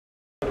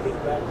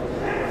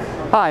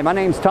Hi, my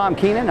name's Tom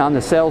Keenan. I'm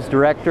the Sales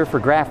Director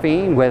for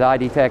Graphene with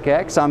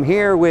IDTechEx. I'm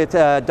here with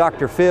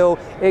Dr. Phil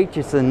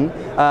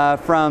Aitchison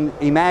from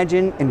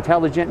Imagine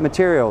Intelligent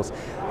Materials.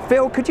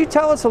 Phil, could you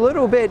tell us a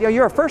little bit,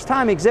 you're a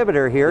first-time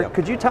exhibitor here, Yep.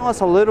 Could you tell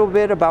us a little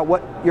bit about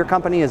what your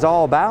company is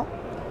all about?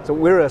 So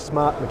we're a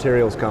smart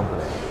materials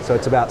company. So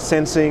it's about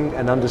sensing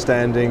and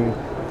understanding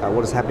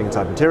what is happening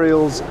inside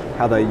materials,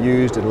 how they're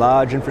used in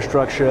large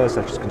infrastructure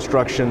such as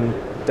construction,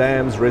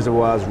 dams,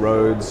 reservoirs,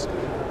 roads.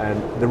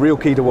 And the real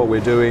key to what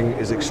we're doing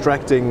is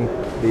extracting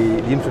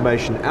the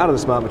information out of the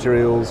smart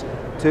materials,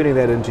 turning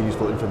that into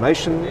useful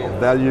information of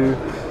value,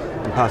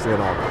 and passing it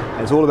on.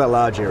 And it's all about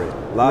large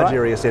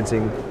area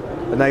sensing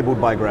enabled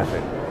by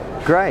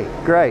graphene. Great,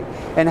 great.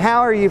 And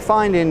how are you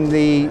finding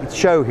the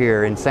show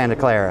here in Santa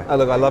Clara?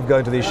 Look, I love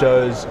going to these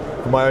shows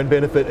for my own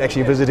benefit,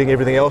 actually visiting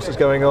everything else that's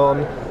going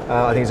on.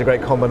 I think it's a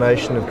great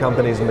combination of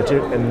companies and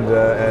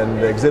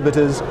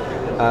exhibitors.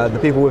 The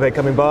people we've had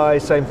coming by,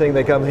 same thing,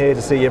 they come here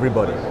to see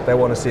everybody. They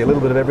want to see a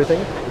little bit of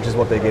everything, which is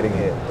what they're getting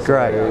here.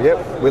 Great. So,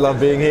 yep, we love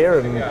being here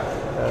and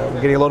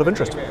we're getting a lot of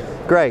interest.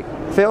 Great.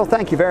 Phil,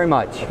 thank you very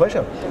much. A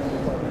pleasure.